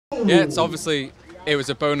Yeah, it's obviously, it was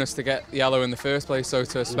a bonus to get yellow in the first place, so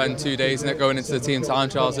to spend 2 days in it going into the team time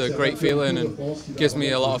trial is a great feeling and gives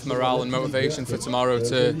me a lot of morale and motivation for tomorrow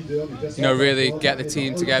to, really get the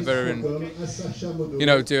team together and,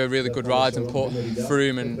 do a really good ride and put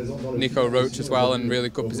Froome and Nico Roach as well in really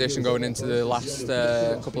good position going into the last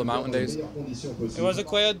couple of mountain days. It was a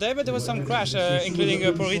quiet day, but there was some crash, including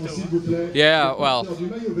Porito. Yeah, well,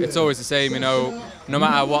 it's always the same, no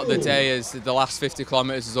matter what the day is, the last 50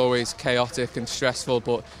 kilometres is always chaotic and stressful,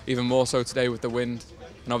 but even more so today with the wind.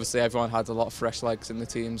 And obviously everyone had a lot of fresh legs in the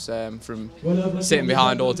teams from sitting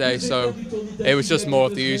behind all day, so it was just more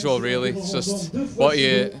of the usual really. It's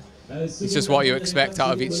just what you expect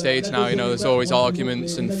out of each stage now. There's always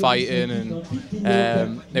arguments and fighting, and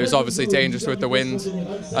it was obviously dangerous with the wind.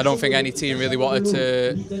 I don't think any team really wanted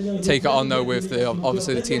to take it on though with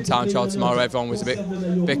obviously the team time trial tomorrow. Everyone was a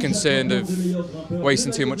bit concerned of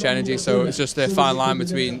wasting too much energy, so it's just a fine line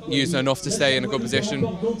between using enough to stay in a good position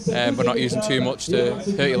but not using too much to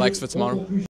hurt your legs for tomorrow.